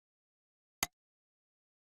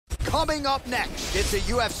Coming up next, it's a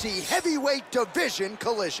UFC heavyweight division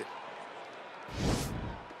collision.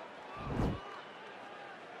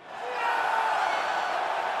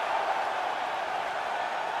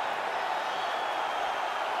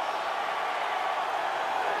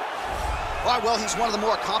 All right, well, he's one of the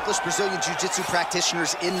more accomplished Brazilian Jiu-Jitsu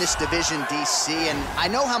practitioners in this division, DC, and I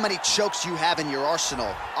know how many chokes you have in your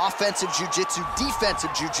arsenal. Offensive Jiu-Jitsu,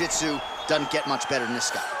 defensive Jiu-Jitsu, doesn't get much better than this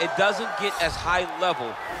guy. It doesn't get as high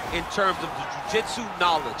level in terms of the Jiu-Jitsu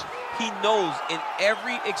knowledge. He knows in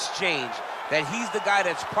every exchange that he's the guy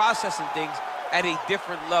that's processing things at a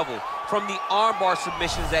different level. From the armbar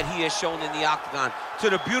submissions that he has shown in the octagon to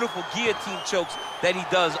the beautiful guillotine chokes that he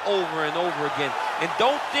does over and over again. And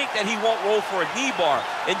don't think that he won't roll for a knee bar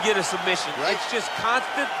and get a submission. Right. It's just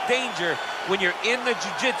constant danger when you're in the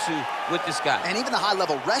jiu-jitsu with this guy. And even the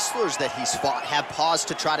high-level wrestlers that he's fought have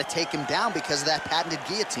paused to try to take him down because of that patented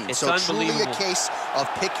guillotine. It's so truly a case of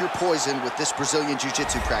pick your poison with this Brazilian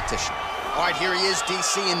jiu-jitsu practitioner. All right, here he is,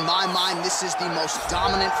 DC. In my mind, this is the most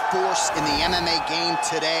dominant force in the MMA game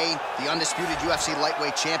today. The undisputed UFC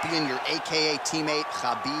lightweight champion, your AKA teammate,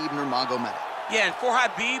 Khabib Nurmagomedov. Yeah, and for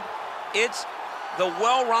Khabib, it's the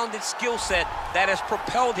well-rounded skill set that has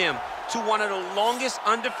propelled him to one of the longest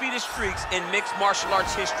undefeated streaks in mixed martial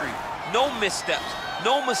arts history. No missteps,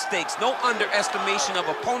 no mistakes, no underestimation of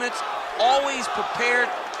opponents, always prepared,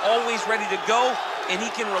 always ready to go, and he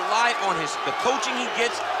can rely on the coaching he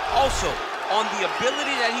gets, also on the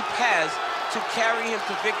ability that he has to carry him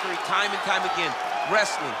to victory time and time again.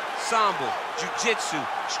 Wrestling, sambo, jiu-jitsu,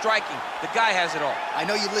 striking, the guy has it all. I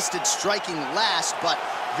know you listed striking last, but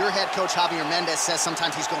your head coach, Javier Mendez, says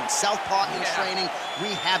sometimes he's going southpaw in training.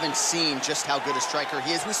 We haven't seen just how good a striker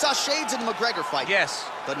he is. We saw shades in the McGregor fight. Yes.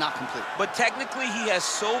 But not complete. But technically, he has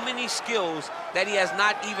so many skills that he has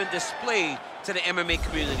not even displayed to the MMA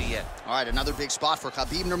community yet. All right, another big spot for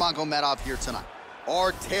Khabib Nurmagomedov here tonight.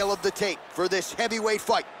 Our tale of the tape for this heavyweight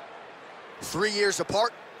fight. 3 years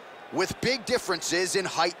apart, with big differences in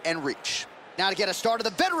height and reach. Now to get us started,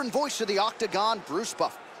 the veteran voice of the Octagon, Bruce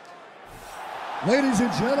Buffer. Ladies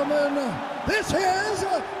and gentlemen, this is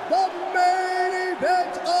the main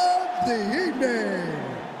event of the evening.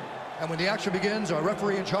 And when the action begins, our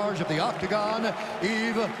referee in charge of the Octagon,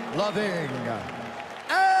 Yves Loving.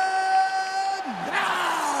 And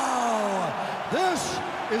now, this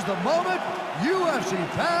is the moment UFC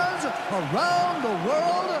fans around the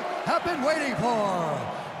world have been waiting for.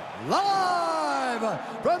 Live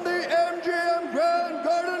from the MGM Grand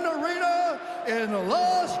Garden Arena in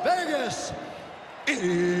Las Vegas, it's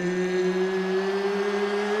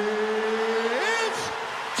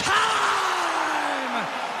time!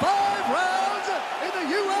 5 rounds in the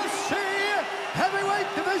UFC heavyweight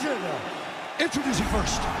division. Introducing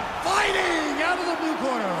first, fighting out of the blue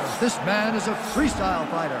corner. This man is a freestyle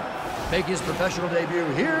fighter, making his professional debut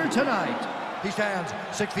here tonight. He stands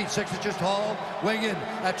 6 feet 6 inches tall, weighing in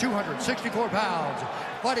at 264 pounds.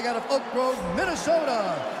 Fighting out of Oak Grove,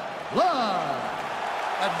 Minnesota, live.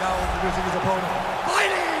 And now introducing his opponent,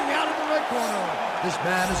 fighting out of the red corner. This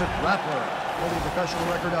man is a grappler, holding a professional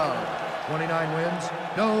record of 29 wins,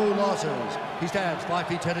 no losses. He stands 5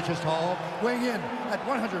 feet 10 inches tall, weighing in at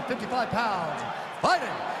 155 pounds.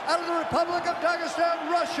 Fighting out of the Republic of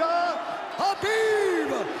Dagestan, Russia,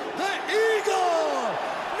 Khabib the Eagle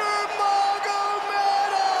Nurmagomedov.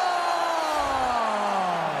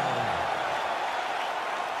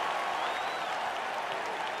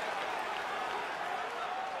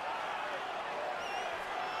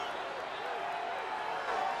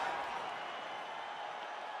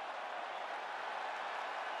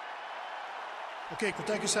 Okay,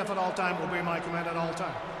 protect yourself at all time, obey my command at all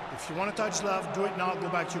time. If you want to touch left, do it now, go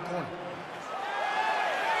back to your corner.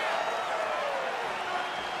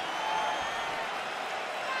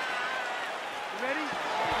 You ready? You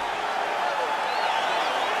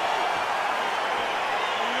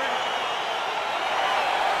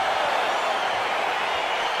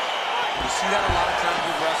see that a lot of times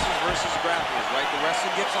with wrestlers versus grapplers, right? The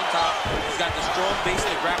wrestler gets on top, he's got the strong base,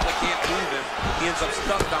 and the grappler can't move him. He ends up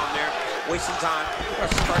stuck down there, wasting time.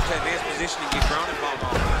 Wrestler starts to advance position and get grounded by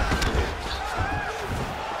him.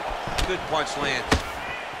 Good punch lands.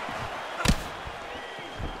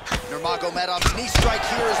 Nurmagomedov's knee strike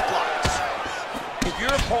here is blocked. If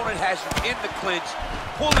your opponent has you in the clinch,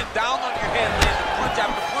 pulling down on your head, landing punch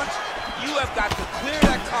after punch, you have got to clear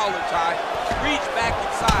that collar tie, reach back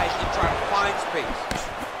inside, and try to find space.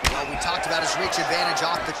 Well, we talked about his reach advantage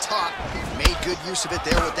off the top. Made good use of it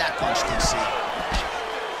there with that punch, DC.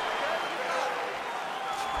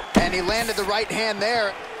 And he landed the right hand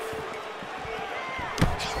there.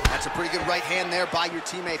 That's a pretty good right hand there by your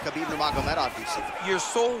teammate, Khabib Nurmagomedov, DC. You're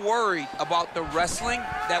so worried about the wrestling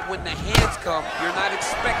that when the hands come, you're not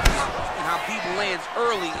expecting it. And Khabib lands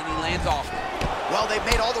early and he lands often. Well, they've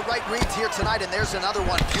made all the right reads here tonight, and there's another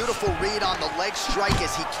one. Beautiful read on the leg strike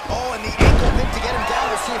as he... Oh, and the ankle pick to get him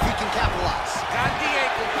down. We'll see if he can capitalize. Got the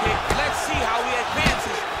ankle pick. Let's see how he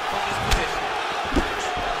advances from this position.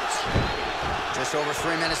 Just over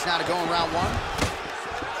 3 minutes now to go in round one.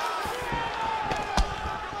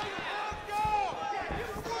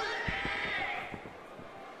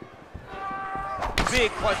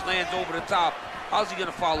 Big punch lands over the top. How's he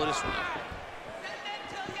gonna follow this one up?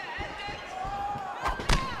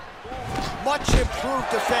 Much improved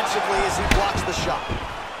defensively as he blocks the shot.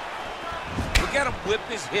 Look at him whip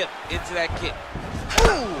his hip into that kick.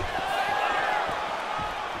 Ooh!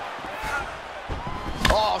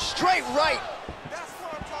 Oh, straight right. That's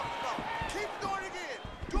what I'm talking about. Keep doing it again.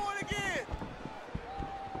 Do it again.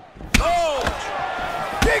 Oh!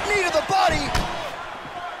 Big knee to the body.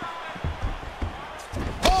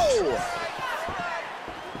 Oh!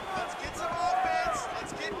 Let's get some offense.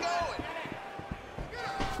 Let's get going.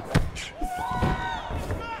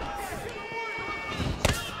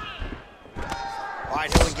 All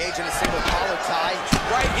right, he'll engage in a single collar tie.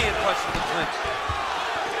 Right hand punch for the clinch.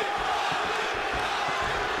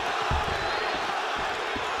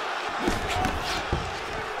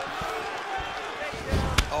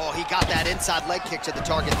 Oh, he got that inside leg kick to the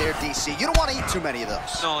target there, DC. You don't want to eat too many of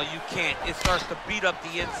those. No, you can't. It starts to beat up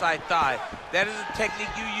the inside thigh. That is a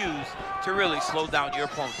technique you use to really slow down your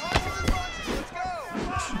opponent.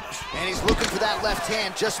 And he's looking for that left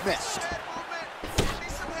hand, just missed.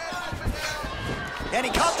 And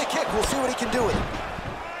he caught the kick. We'll see what he can do with it.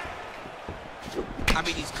 I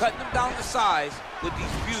mean, he's cutting them down to size with these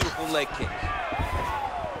beautiful leg kicks.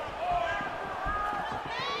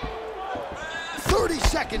 30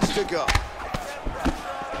 seconds to go.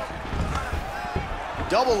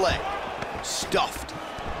 Double leg. Stuffed.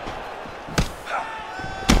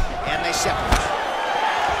 And they separate.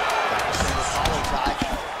 Got a single collar tie.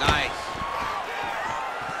 Nice.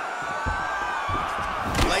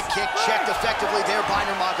 Leg kick checked effectively there by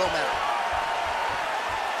Nurmagomedov.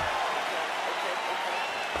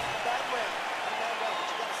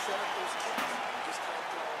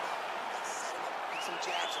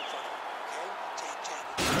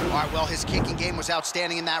 All right, well, his kicking game was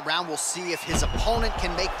outstanding in that round. We'll see if his opponent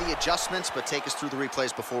can make the adjustments, but take us through the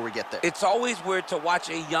replays before we get there. It's always weird to watch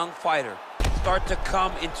a young fighter start to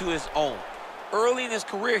come into his own. Early in his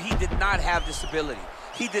career, he did not have this ability.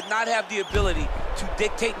 He did not have the ability to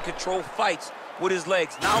dictate and control fights with his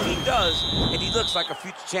legs. Now he does, and he looks like a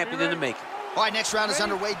future champion in the making. All right, next round is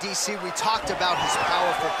underway, DC. We talked about his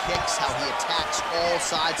powerful kicks, how he attacks all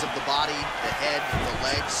sides of the body, the head, the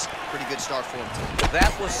legs. Pretty good start for him, too.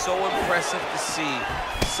 That was so impressive to see.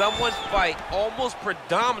 Someone fight almost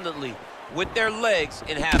predominantly with their legs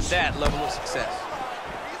and have that level of success.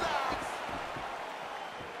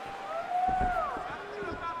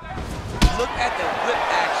 Look at the whip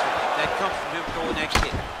action that comes from him throwing that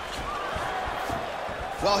kick.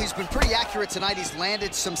 Well, he's been pretty accurate tonight. He's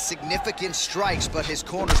landed some significant strikes, but his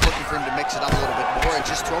corner's looking for him to mix it up a little bit more and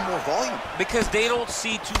just throw more volume. Because they don't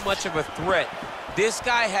see too much of a threat. This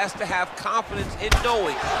guy has to have confidence in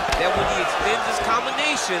knowing that when he extends his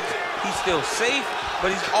combinations, he's still safe,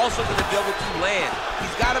 but he's also going to be able to land.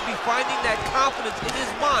 He's got to be finding that confidence in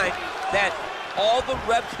his mind that all the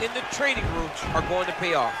reps in the training room are going to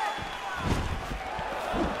pay off.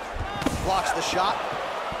 Blocks the shot.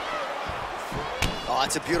 Oh,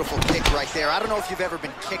 that's a beautiful kick right there. I don't know if you've ever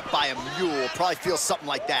been kicked by a mule. Probably feels something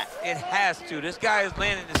like that. It has to. This guy is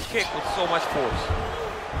landing his kick with so much force.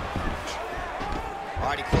 All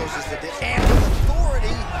right, he closes the distance. And with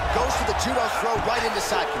authority, goes to the judo throw right into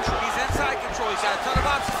side control. He's inside control. He's got a ton of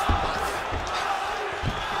options.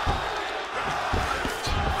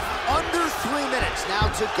 Under 3 minutes now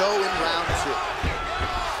to go in round two.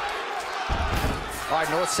 All right,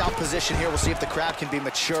 north-south position here. We'll see if the crowd can be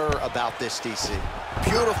mature about this, DC.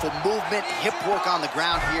 Beautiful movement, hip work on the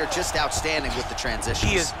ground here. Just outstanding with the transitions.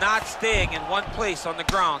 He is not staying in one place on the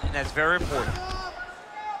ground, and that's very important.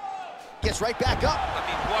 Gets right back up. I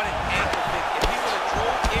mean, what an ankle kick. If he would have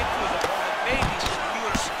drove into his opponent, maybe he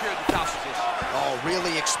would have secured the top position. Oh,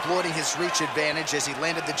 really exploiting his reach advantage as he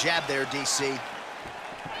landed the jab there, DC.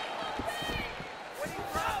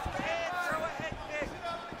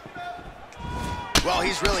 Well,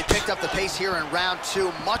 he's really picked up the pace here in round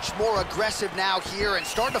two. Much more aggressive now here and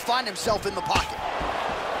starting to find himself in the pocket.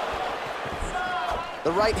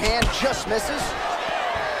 The right hand just misses.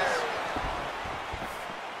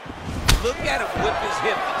 Look at him whip his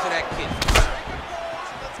hip into that kick.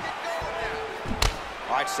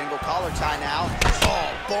 right, single collar tie now.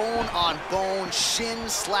 Oh, bone on bone, shin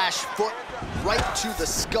slash foot, right to the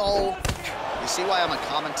skull. You see why I'm a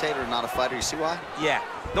commentator, not a fighter? You see why? Yeah,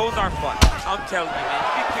 those aren't fun. I'm telling you, man.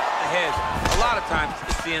 You get kicked in the head, a lot of times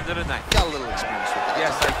it's the end of the night. Got a little experience with that.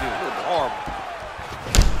 Yes, I do. Horrible.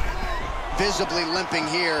 Visibly limping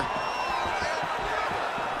here.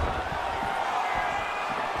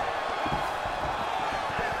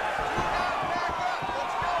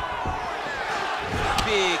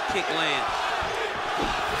 Big kick lands.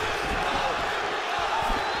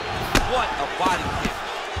 What a body kick.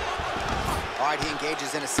 All right, he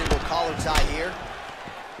engages in a single collar tie here.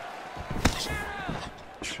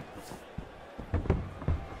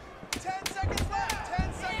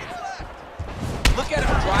 Look at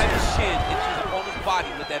him drive his shin into his opponent's body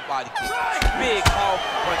with that body kick. Big,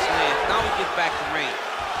 powerful punch lands. Now he gets back to range.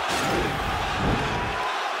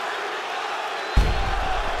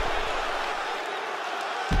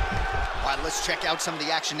 All right, let's check out some of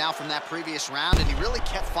the action now from that previous round, and he really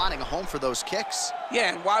kept finding a home for those kicks.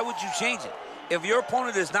 Yeah, and why would you change it? If your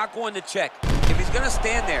opponent is not going to check, if he's going to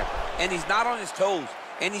stand there and he's not on his toes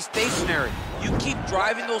and he's stationary, you keep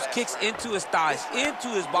driving those kicks into his thighs, into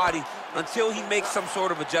his body, until he makes some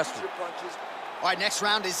sort of adjustment. All right, next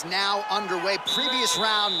round is now underway. Previous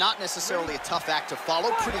round, not necessarily a tough act to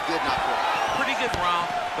follow. Pretty good, not great. Pretty good round,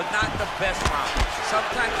 but not the best round.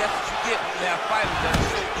 Sometimes that's what you get when you have fighters that are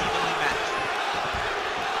so evenly matched.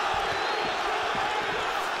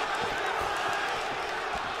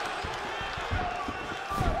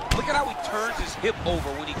 Look at how he turns his hip over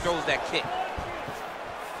when he throws that kick.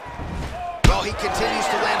 Well, he continues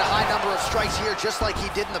to land a high number of strikes here, just like he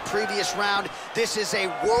did in the previous round. This is a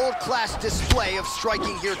world-class display of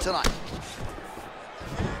striking here tonight.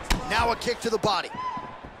 Now a kick to the body.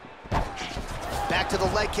 Back to the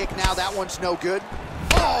leg kick now. That one's no good.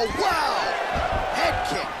 Oh, wow! Head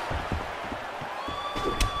kick.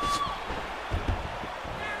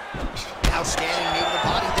 Now scanning near the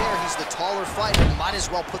body there. He's the taller fighter. Might as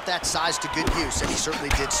well put that size to good use, and he certainly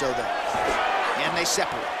did so there. And they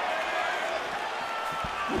separate.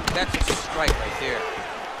 That's a strike right there.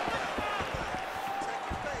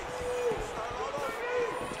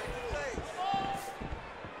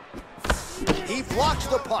 He blocks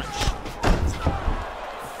the punch.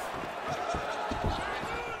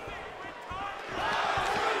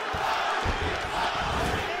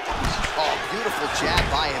 Oh, beautiful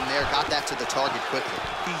jab by him there. Got that to the target quickly.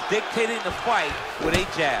 He's dictating the fight with a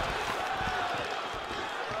jab.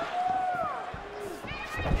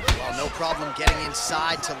 No problem getting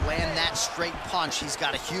inside to land that straight punch. He's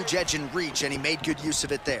got a huge edge and reach, and he made good use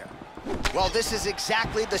of it there. Well, this is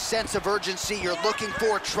exactly the sense of urgency you're looking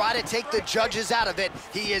for. Try to take the judges out of it.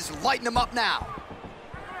 He is lighting them up now.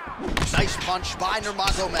 Nice punch by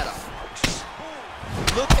Nurmagomedov.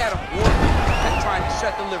 Look at him working and trying to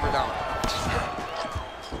shut the liver down.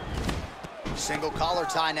 Single collar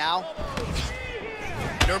tie now.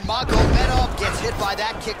 Nurmagomedov gets hit by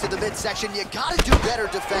that kick to the midsection. You gotta do better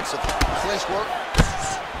defensively. Clinch work.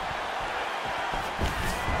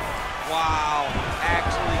 Wow,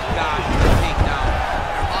 actually got the takedown.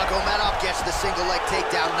 Nurmagomedov gets the single leg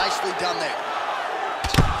takedown. Nicely done there.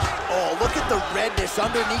 Oh, look at the redness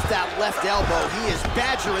underneath that left elbow. He is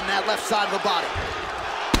badgering that left side of the body.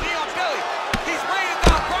 Leon Billy, he's raining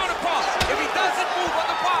down ground and pound. If he doesn't move on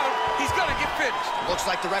the bottom, he's gonna get finished. Looks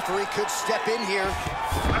like the referee could step in here.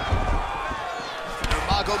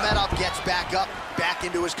 Nurmagomedov gets back up, back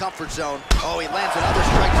into his comfort zone. Oh, he lands another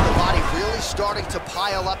strike to the body, really starting to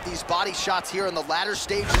pile up these body shots here in the latter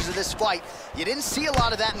stages of this fight. You didn't see a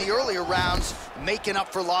lot of that in the earlier rounds, making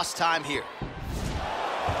up for lost time here.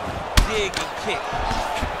 Dig and kick.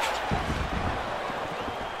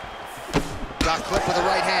 Got clipped with the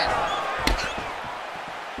right hand.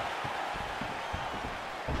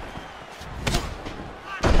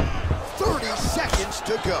 Seconds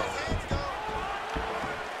to go.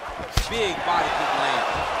 Big body kick land.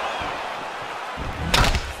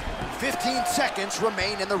 15 seconds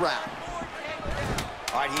remain in the round.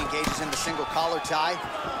 All right, he engages in the single collar tie.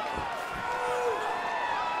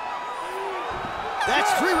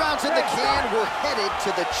 That's 3 rounds in the can. We're headed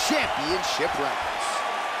to the championship rounds.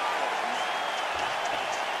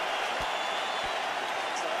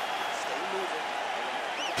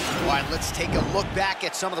 All right, let's take a look back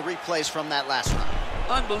at some of the replays from that last round.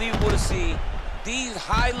 Unbelievable to see these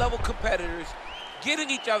high-level competitors get in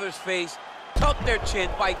each other's face, tuck their chin,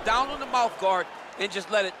 bite down on the mouth guard, and just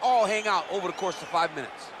let it all hang out over the course of 5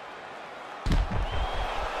 minutes.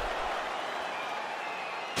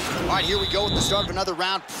 All right, here we go with the start of another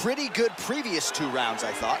round. Pretty good previous 2 rounds,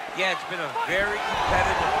 I thought. Yeah, it's been a very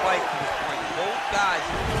competitive fight to this point. Both guys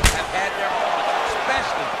have had their moments,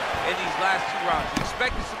 especially in these last 2 rounds. You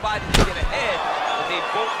expected somebody to get ahead, but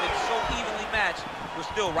they've both been so evenly matched. We're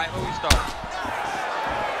still right where we started.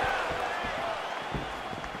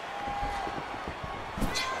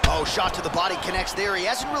 Oh, shot to the body connects there. He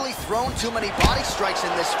hasn't really thrown too many body strikes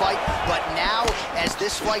in this fight, but now, as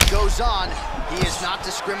this fight goes on, he is not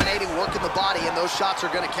discriminating, working the body, and those shots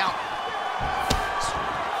are going to count.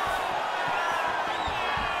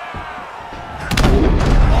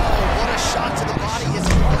 Oh, what a shot to the body. He's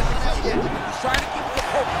trying to keep the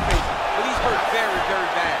poker face, but he's hurt very, very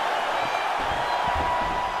bad.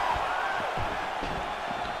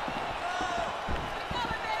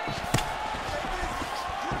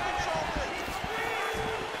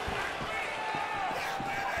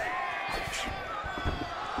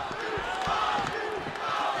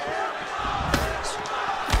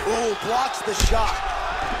 Ooh, blocks the shot.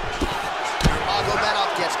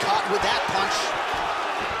 Nurmagomedov gets caught with that punch.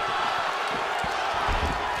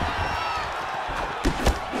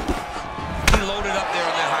 He loaded up there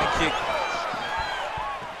on that high kick.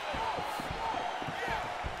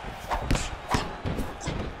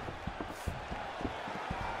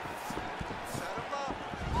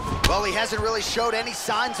 Well, he hasn't really showed any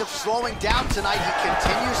signs of slowing down tonight. He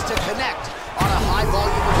continues to connect on a high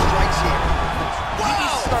volume of strikes here. He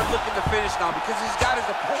needs to start looking to finish now because he's got his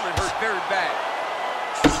opponent hurt very bad.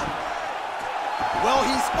 Well,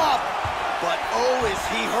 he's up, but oh, is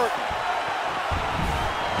he hurting.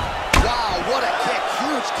 Wow, what a kick.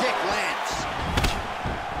 Huge kick lands.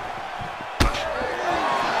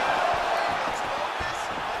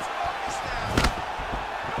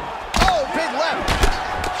 Oh, big left.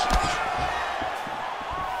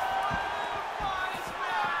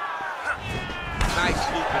 Nice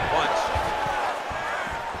looping punch.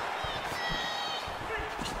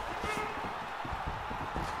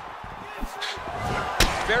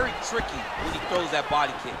 Very tricky when he throws that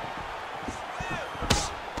body kick.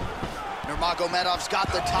 Nurmagomedov's got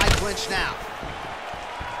the tie clinch now.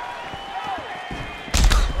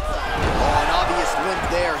 Oh, an obvious limp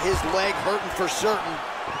there. His leg hurting for certain.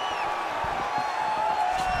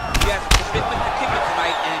 He has a commitment to kicking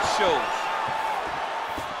tonight, and it shows.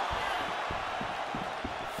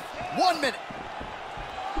 1 minute.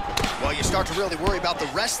 Well, you start to really worry about the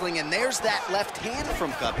wrestling, and there's that left hand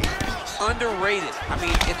from Khabib. Underrated. I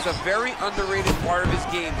mean, it's a very underrated part of his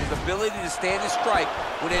game, his ability to stand and strike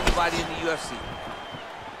with anybody in the UFC.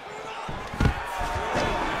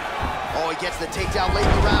 Oh, he gets the takedown late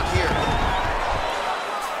in the round here.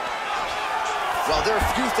 Well, there are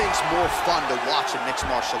few things more fun to watch in mixed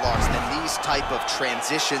martial arts than these type of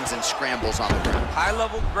transitions and scrambles on the ground.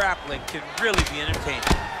 High-level grappling can really be entertaining.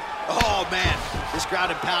 Oh, man, this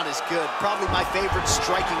ground and pound is good. Probably my favorite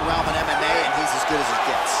striking realm in MMA, and he's as good as it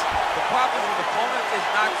gets. The problem is the opponent is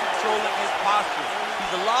not controlling his posture.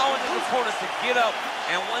 He's allowing his opponent to get up,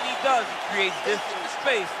 and when he does, he creates distance and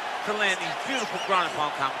space to land these beautiful ground and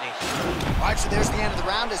pound combinations. All right, so there's the end of the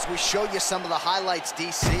round as we show you some of the highlights,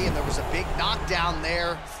 DC, and there was a big knockdown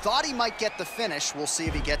there. Thought he might get the finish. We'll see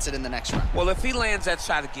if he gets it in the next round. Well, if he lands that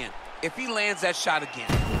shot again,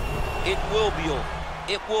 it will be over.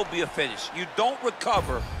 It will be a finish. You don't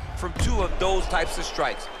recover from 2 of those types of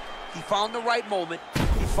strikes. He found the right moment,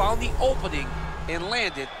 he found the opening, and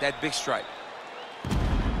landed that big strike.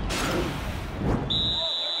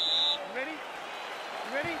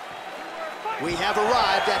 We have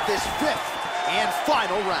arrived at this 5th and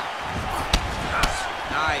final round.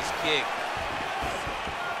 Nice kick.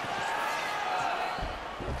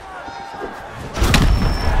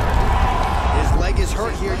 His leg is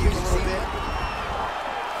hurt here, you can see it.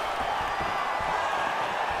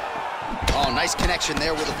 Oh, nice connection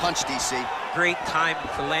there with a punch, DC. Great timing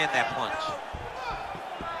to land that punch.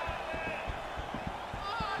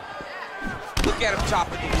 Look at him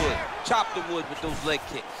chopping the wood. Chop the wood with those leg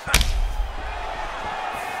kicks.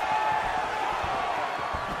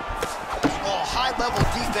 Oh, high-level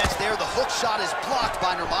defense there. The hook shot is blocked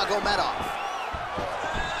by Nurmagomedov.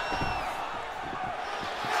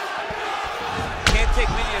 Can't take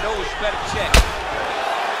many of those. Better check.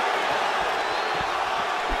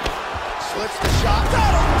 Slips the shot.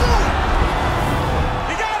 That'll do it!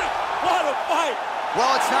 He got him! What a fight! Well,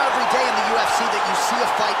 it's not every day in the UFC that you see a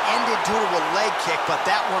fight ended due to a leg kick, but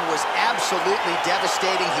that one was absolutely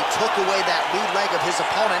devastating. He took away that lead leg of his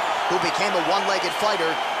opponent, who became a one-legged fighter,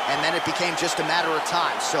 and then it became just a matter of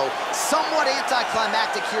time. So, somewhat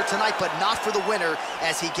anticlimactic here tonight, but not for the winner,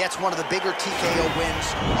 as he gets one of the bigger TKO wins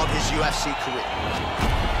of his UFC career.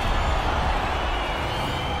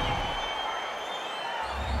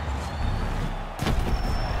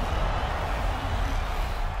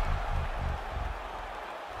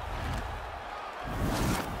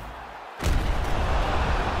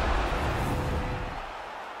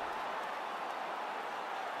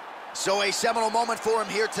 So a seminal moment for him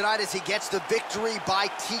here tonight as he gets the victory by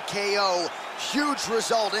TKO. Huge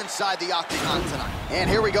result inside the octagon tonight. And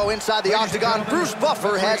here we go inside the octagon. Bruce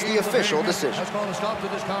Buffer has the official decision. Let's call a stop to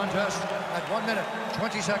this contest at 1 minute,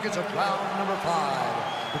 20 seconds of round number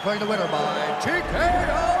 5. Declaring the winner by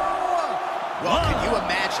TKO. Well, can you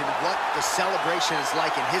imagine what the celebration is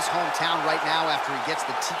like in his hometown right now after he gets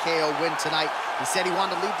the TKO win tonight? He said he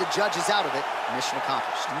wanted to leave the judges out of it. Mission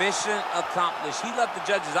accomplished. Mission accomplished. He left the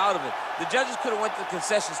judges out of it. The judges could have went to the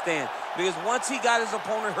concession stand because once he got his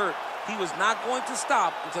opponent hurt, he was not going to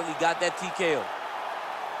stop until he got that TKO.